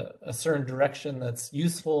a certain direction that's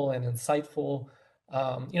useful and insightful,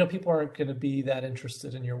 people aren't going to be that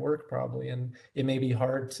interested in your work probably. And it may be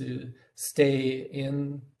hard to stay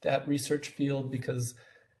in that research field because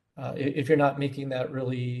if you're not making that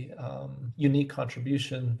really unique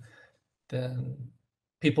contribution, then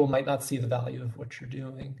people might not see the value of what you're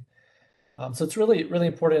doing. So it's really, really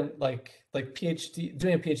important, like PhD,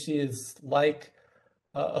 doing a PhD is like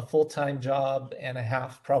a full-time job and a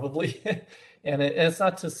half probably. And it's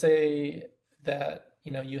not to say that,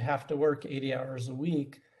 you have to work 80 hours a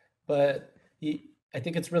week, but I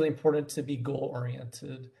think it's really important to be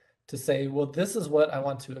goal-oriented, to say, well, this is what I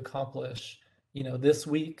want to accomplish, this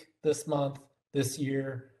week, this month, this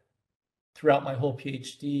year, throughout my whole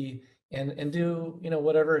PhD, and do,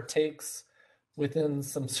 whatever it takes within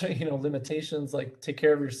some, limitations, like take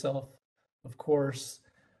care of yourself, of course.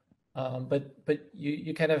 But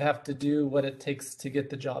you kind of have to do what it takes to get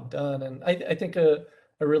the job done. And I think a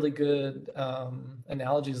really good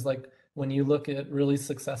analogy is like when you look at really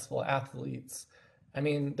successful athletes. I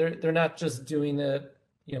mean, they're not just doing it,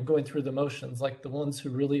 going through the motions. Like the ones who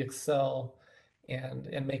really excel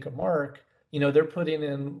and make a mark, they're putting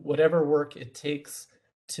in whatever work it takes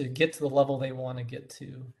to get to the level they want to get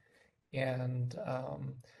to. And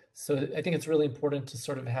so I think it's really important to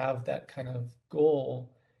sort of have that kind of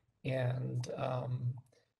goal and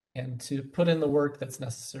to put in the work that's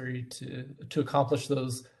necessary to accomplish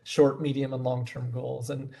those short, medium, and long-term goals.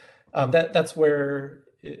 And that's where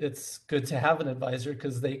it's good to have an advisor,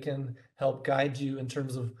 because they can help guide you in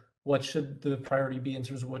terms of what should the priority be in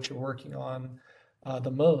terms of what you're working on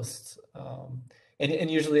the most.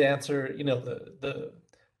 And usually the answer,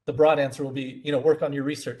 the broad answer will be, work on your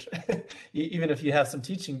research. Even if you have some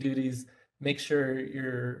teaching duties, make sure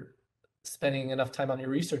you're spending enough time on your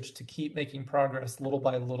research to keep making progress little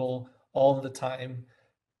by little all of the time.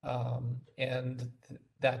 And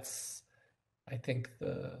that's, I think,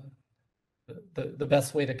 the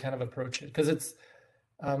best way to kind of approach it, because it's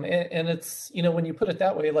and it's, when you put it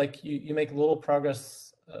that way, like you make little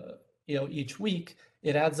progress each week,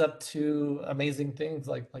 it adds up to amazing things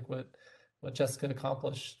like what Jessica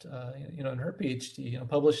accomplished in her PhD,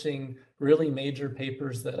 publishing really major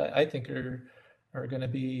papers that I think are going to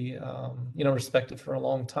be respected for a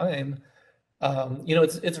long time.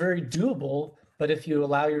 It's very doable, but if you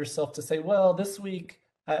allow yourself to say, well, this week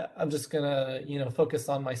I'm just gonna focus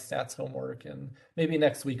on my stats homework, and maybe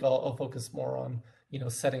next week I'll focus more on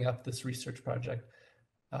setting up this research project.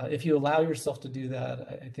 If you allow yourself to do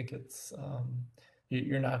that, I think it's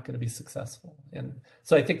you're not going to be successful. And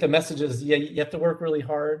so I think the message is, yeah, you have to work really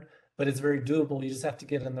hard, but it's very doable. You just have to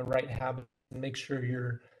get in the right habit and make sure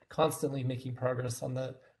you're constantly making progress on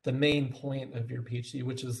the main point of your PhD,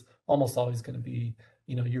 which is almost always going to be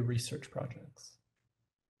your research projects.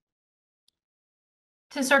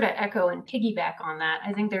 To sort of echo and piggyback on that,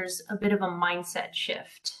 I think there's a bit of a mindset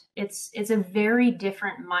shift. It's a very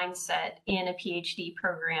different mindset in a PhD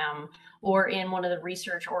program or in one of the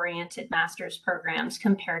research-oriented master's programs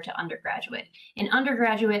compared to undergraduate. In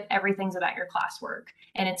undergraduate, everything's about your classwork,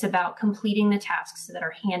 and it's about completing the tasks that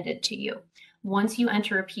are handed to you. Once you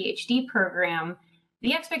enter a PhD program,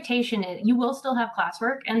 the expectation is you will still have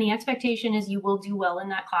classwork, and the expectation is you will do well in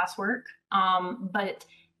that classwork, but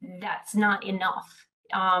that's not enough.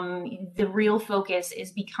 The real focus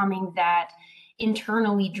is becoming that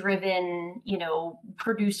internally driven,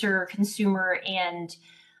 producer, consumer, and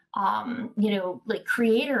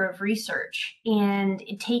creator of research, and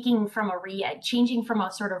changing from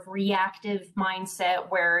a sort of reactive mindset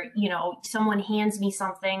where, someone hands me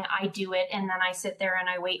something, I do it, and then I sit there and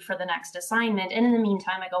I wait for the next assignment. And in the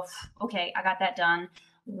meantime, I go, okay, I got that done.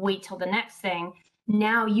 Wait till the next thing.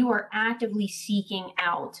 Now you are actively seeking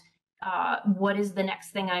out what is the next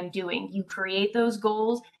thing I'm doing? You create those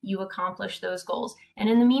goals, you accomplish those goals. And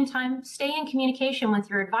in the meantime, stay in communication with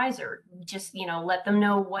your advisor. Just, let them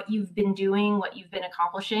know what you've been doing, what you've been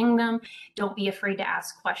accomplishing them. Don't be afraid to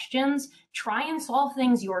ask questions. Try and solve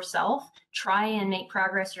things yourself. Try and make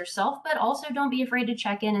progress yourself, but also don't be afraid to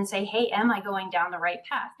check in and say, hey, am I going down the right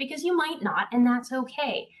path? Because you might not, and that's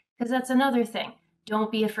okay. Because that's another thing.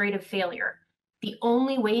 Don't be afraid of failure. The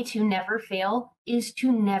only way to never fail is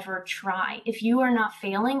to never try. If you are not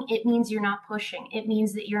failing, it means you're not pushing. It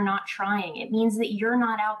means that you're not trying. It means that you're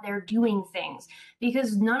not out there doing things,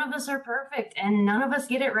 because none of us are perfect and none of us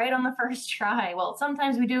get it right on the first try. Well,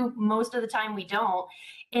 sometimes we do, most of the time we don't.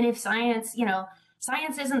 And if science,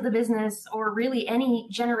 science isn't the business, or really any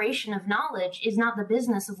generation of knowledge is not the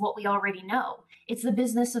business of what we already know. It's the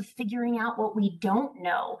business of figuring out what we don't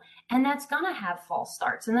know. And that's going to have false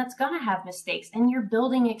starts, and that's going to have mistakes. And you're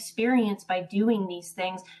building experience by doing these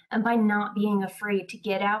things and by not being afraid to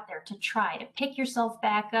get out there, to try, to pick yourself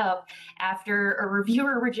back up after a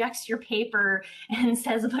reviewer rejects your paper and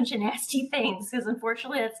says a bunch of nasty things, because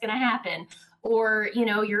unfortunately that's going to happen. Or,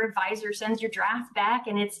 your advisor sends your draft back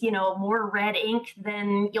and it's, more red ink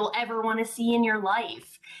than you'll ever want to see in your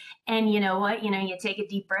life. And you know what, you take a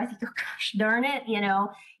deep breath, you go, gosh darn it,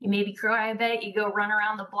 you maybe cry a bit, you go run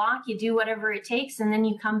around the block, you do whatever it takes, and then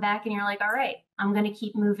you come back and you're like, all right, I'm going to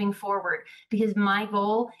keep moving forward, because my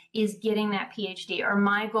goal is getting that PhD, or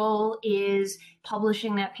my goal is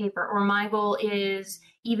publishing that paper, or my goal is,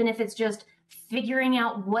 even if it's just figuring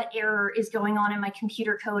out what error is going on in my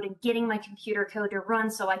computer code and getting my computer code to run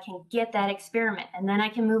so I can get that experiment. And then I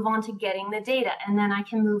can move on to getting the data, and then I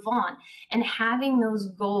can move on. And having those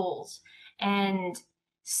goals and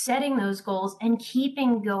setting those goals and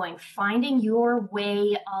keeping going, finding your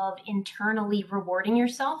way of internally rewarding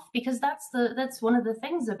yourself, because that's one of the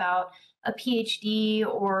things about a PhD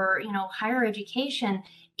or, higher education,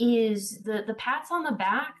 is the pats on the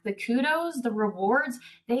back, the kudos, the rewards,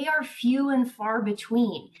 they are few and far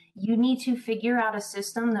between. You need to figure out a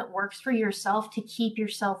system that works for yourself to keep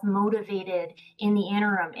yourself motivated in the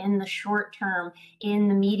interim, in the short term, in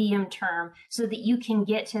the medium term, so that you can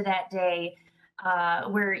get to that day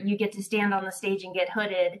where you get to stand on the stage and get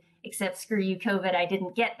hooded, except screw you, COVID, I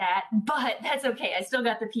didn't get that, but that's okay. I still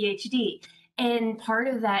got the PhD. And part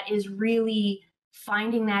of that is really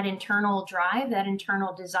finding that internal drive, that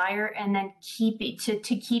internal desire, and then keep it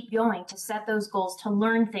to keep going, to set those goals, to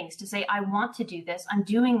learn things, to say, I want to do this. I'm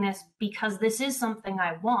doing this because this is something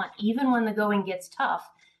I want, even when the going gets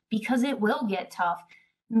tough, because it will get tough.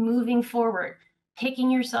 Moving forward,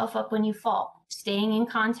 picking yourself up when you fall, staying in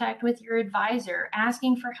contact with your advisor,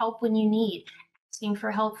 asking for help when you need, asking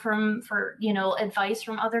for help for advice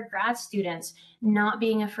from other grad students, not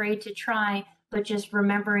being afraid to try, but just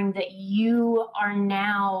remembering that you're in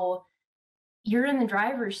the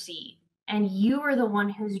driver's seat, and you are the one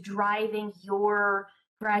who's driving your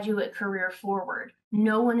graduate career forward.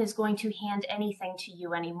 No one is going to hand anything to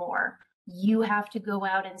you anymore. You have to go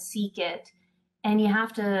out and seek it, and you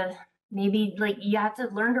have to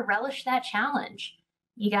learn to relish that challenge.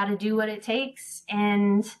 You got to do what it takes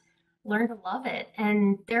and learn to love it.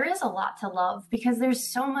 And there is a lot to love, because there's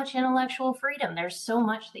so much intellectual freedom. There's so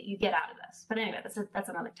much that you get out of this. But anyway, that's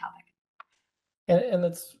another topic. And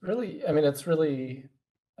it's really,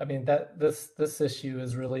 that this issue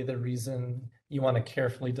is really the reason you want to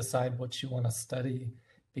carefully decide what you want to study,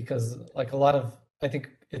 because I think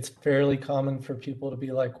it's fairly common for people to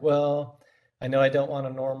be like, well, I know I don't want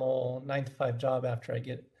a normal 9-to-5 job after I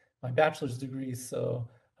get my bachelor's degree, so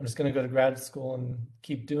I'm just going to go to grad school and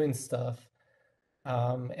keep doing stuff.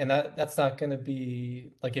 And that's not going to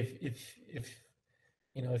be like, if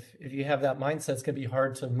you have that mindset, it's going to be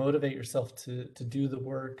hard to motivate yourself to do the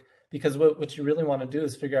work, because what you really want to do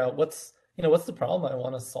is figure out what's the problem I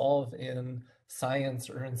want to solve in science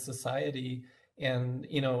or in society. And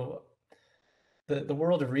the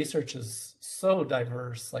world of research is so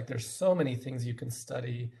diverse. Like, there's so many things you can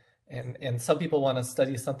study, and some people want to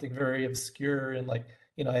study something very obscure, and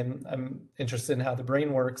I'm interested in how the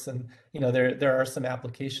brain works, and there are some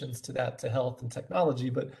applications to that, to health and technology,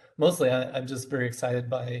 but mostly I'm just very excited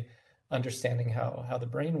by understanding how the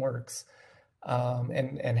brain works,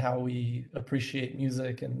 and how we appreciate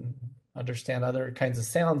music and understand other kinds of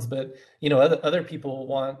sounds. But other people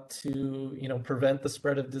want to prevent the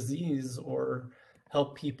spread of disease, or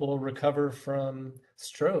help people recover from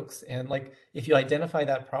strokes. And if you identify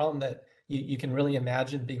that problem that you can really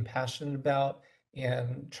imagine being passionate about,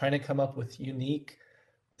 and trying to come up with unique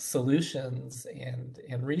solutions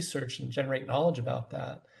and research and generate knowledge about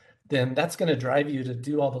that, then that's going to drive you to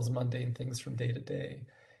do all those mundane things from day to day.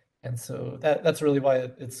 And so that's really why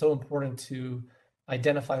it's so important to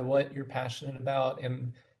identify what you're passionate about,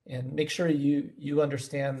 and make sure you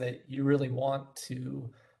understand that you really want to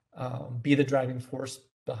be the driving force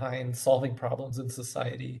behind solving problems in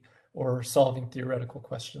society, or solving theoretical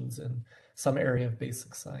questions in some area of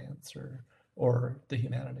basic science or the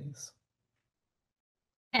humanities.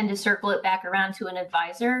 And to circle it back around to an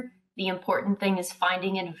advisor, the important thing is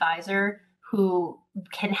finding an advisor who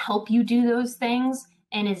can help you do those things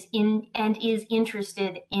and is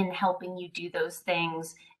interested in helping you do those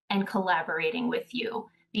things and collaborating with you.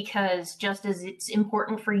 Because just as it's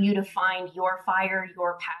important for you to find your fire,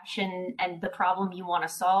 your passion, and the problem you want to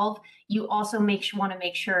solve, you also want to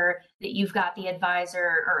make sure that you've got the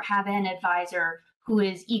advisor, or have an advisor, who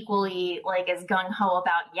is equally like as gung-ho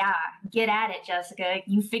about, yeah, get at it, Jessica.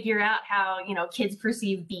 You figure out how, kids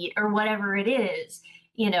perceive beat or whatever it is.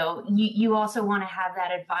 You also want to have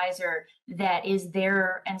that advisor that is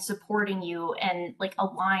there and supporting you and like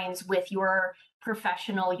aligns with your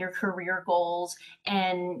professional, your career goals,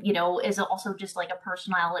 and, is also just like a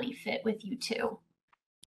personality fit with you too.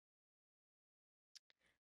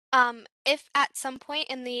 If at some point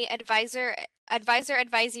in the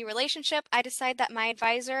advisor-advisee relationship, I decide that my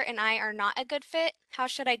advisor and I are not a good fit, how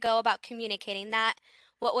should I go about communicating that?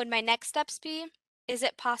 What would my next steps be? Is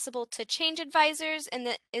it possible to change advisors?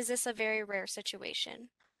 And is this a very rare situation?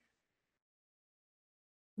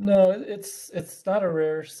 No, it's not a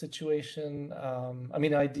rare situation. I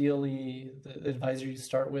mean, ideally, the advisor you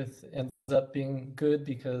start with ends up being good,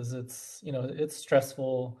 because it's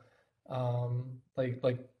stressful.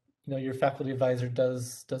 Your faculty advisor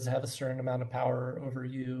does have a certain amount of power over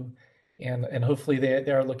you, and hopefully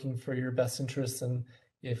they are looking for your best interests. And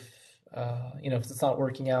if it's not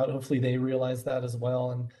working out, hopefully they realize that as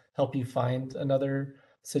well and help you find another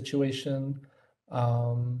situation.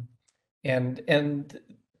 And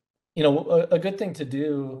a good thing to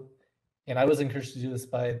do, and I was encouraged to do this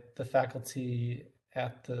by the faculty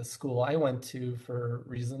at the school I went to for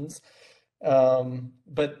reasons.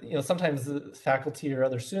 But sometimes the faculty or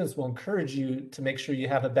other students will encourage you to make sure you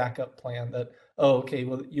have a backup plan, that, oh, okay,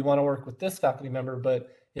 well, you want to work with this faculty member, but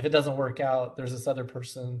if it doesn't work out, there's this other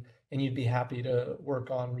person, and you'd be happy to work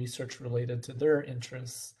on research related to their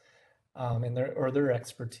interests, and their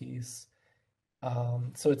expertise.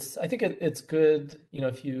 So I think it's good,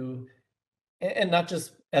 if you, and not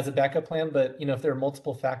just as a backup plan, but if there are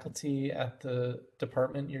multiple faculty at the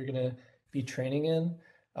department you're going to be training in,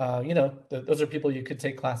 those are people you could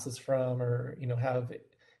take classes from, or have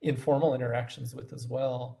informal interactions with as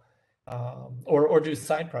well, or do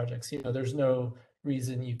side projects. There's no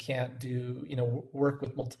reason you can't do work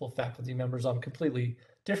with multiple faculty members on completely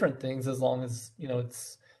different things, as long as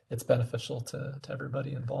it's beneficial to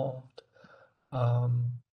everybody involved.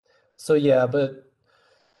 So yeah, but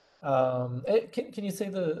can you say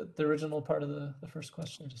the original part of the first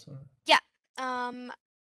question? Just so... Yeah.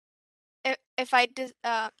 If I did,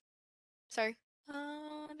 sorry.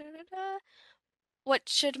 What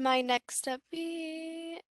should my next step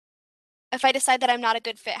be? If I decide that I'm not a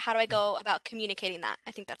good fit, how do I go about communicating that?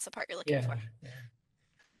 I think that's the part you're looking for. Yeah.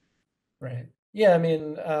 Right. Yeah, I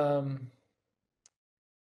mean,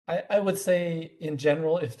 I would say in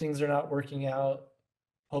general, if things are not working out,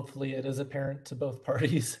 hopefully it is apparent to both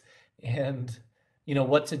parties, and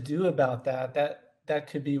what to do about that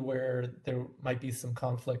could be where there might be some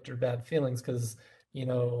conflict or bad feelings, because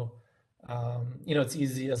it's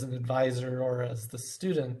easy as an advisor or as the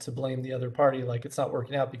student to blame the other party, like it's not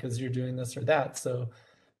working out because you're doing this or that, so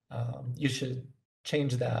you should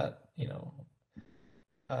change that.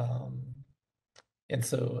 And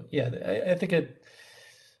so yeah, I think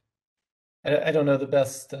I don't know the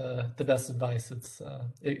best advice.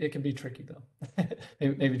 It can be tricky though.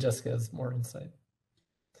 Maybe Jessica has more insight.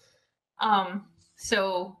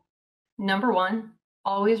 So number one,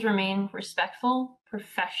 always remain respectful,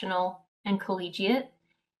 professional, and collegiate.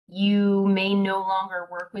 You may no longer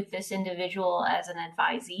work with this individual as an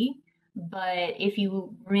advisee, but if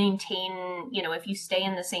you maintain, if you stay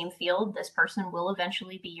in the same field, this person will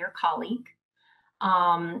eventually be your colleague.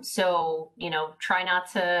 So, try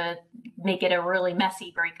not to make it a really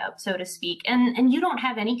messy breakup, so to speak. And you don't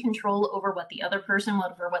have any control over what the other person,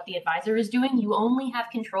 over what the advisor is doing. You only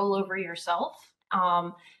have control over yourself.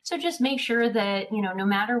 So just make sure that, no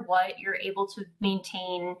matter what, you're able to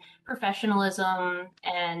maintain professionalism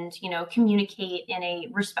and, communicate in a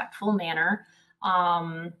respectful manner.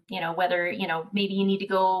 Whether, maybe you need to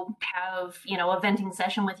go have, a venting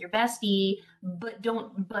session with your bestie, but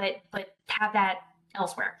have that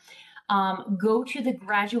elsewhere. go to the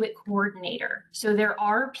graduate coordinator. So there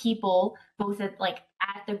are people both at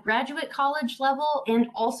the graduate college level and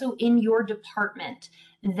also in your department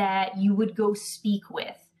that you would go speak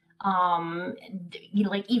with.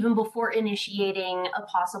 Like even before initiating a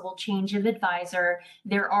possible change of advisor,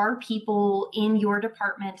 there are people in your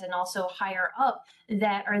department and also higher up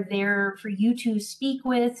that are there for you to speak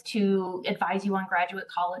with, to advise you on graduate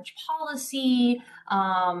college policy,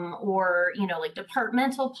 or like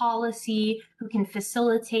departmental policy, who can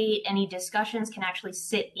facilitate any discussions, can actually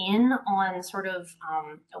sit in on sort of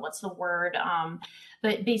what's the word,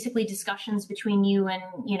 but basically discussions between you and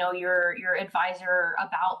your advisor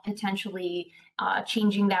about potentially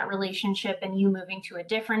changing that relationship and you moving to a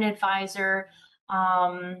different advisor.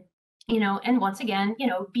 And once again,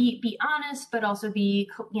 be honest, but also be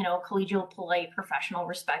collegial, polite, professional,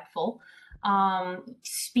 respectful.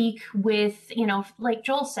 Speak with, like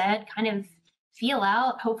Joel said, kind of feel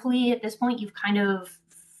out. Hopefully at this point you've kind of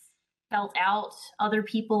felt out other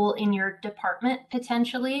people in your department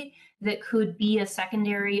potentially that could be a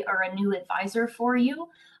secondary or a new advisor for you.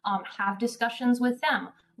 Have discussions with them.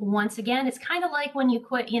 Once again, it's kind of like when you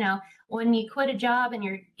quit, when you quit a job and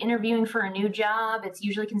you're interviewing for a new job, it's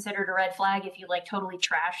usually considered a red flag if you totally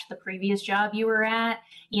trash the previous job you were at.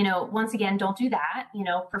 Once again, don't do that.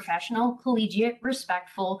 Professional, collegiate,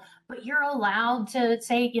 respectful, but you're allowed to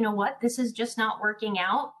say, what, this is just not working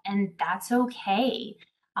out, and that's okay.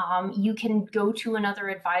 You can go to another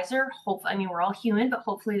advisor. We're all human, but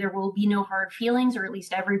hopefully there will be no hard feelings, or at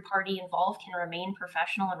least every party involved can remain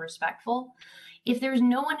professional and respectful. If there's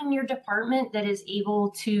no one in your department that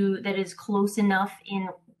is close enough in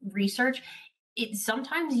research,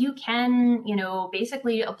 sometimes you can,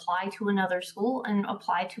 basically apply to another school and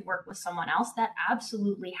apply to work with someone else. That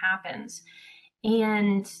absolutely happens.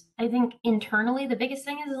 And I think internally, the biggest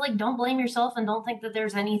thing is don't blame yourself and don't think that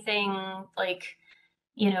there's anything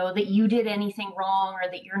that you did anything wrong or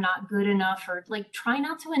that you're not good enough, or try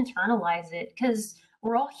not to internalize it, because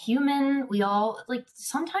we're all human. We all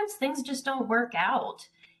sometimes things just don't work out,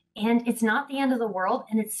 and it's not the end of the world,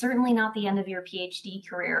 and it's certainly not the end of your PhD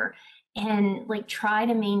career. And try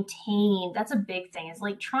to maintain, that's a big thing, is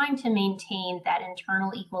trying to maintain that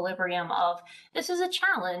internal equilibrium of, this is a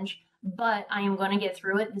challenge, but I am going to get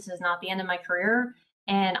through it. This is not the end of my career,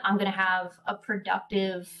 and I'm going to have a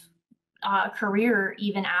productive career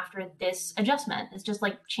even after this adjustment. It's just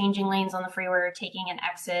like changing lanes on the freeway or taking an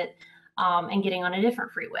exit and getting on a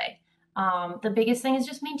different freeway. The biggest thing is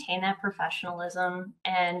just maintain that professionalism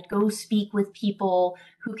and go speak with people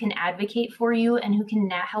who can advocate for you and who can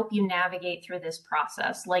help you navigate through this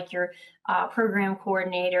process, like your program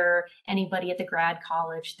coordinator, anybody at the grad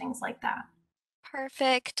college, things like that.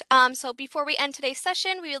 Perfect. So before we end today's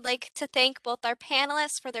session, we would like to thank both our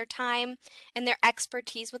panelists for their time and their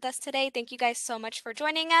expertise with us today. Thank you guys so much for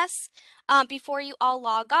joining us. Before you all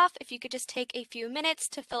log off, if you could just take a few minutes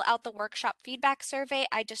to fill out the workshop feedback survey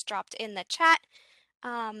I just dropped in the chat,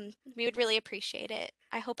 we would really appreciate it.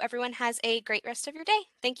 I hope everyone has a great rest of your day.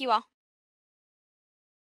 Thank you all.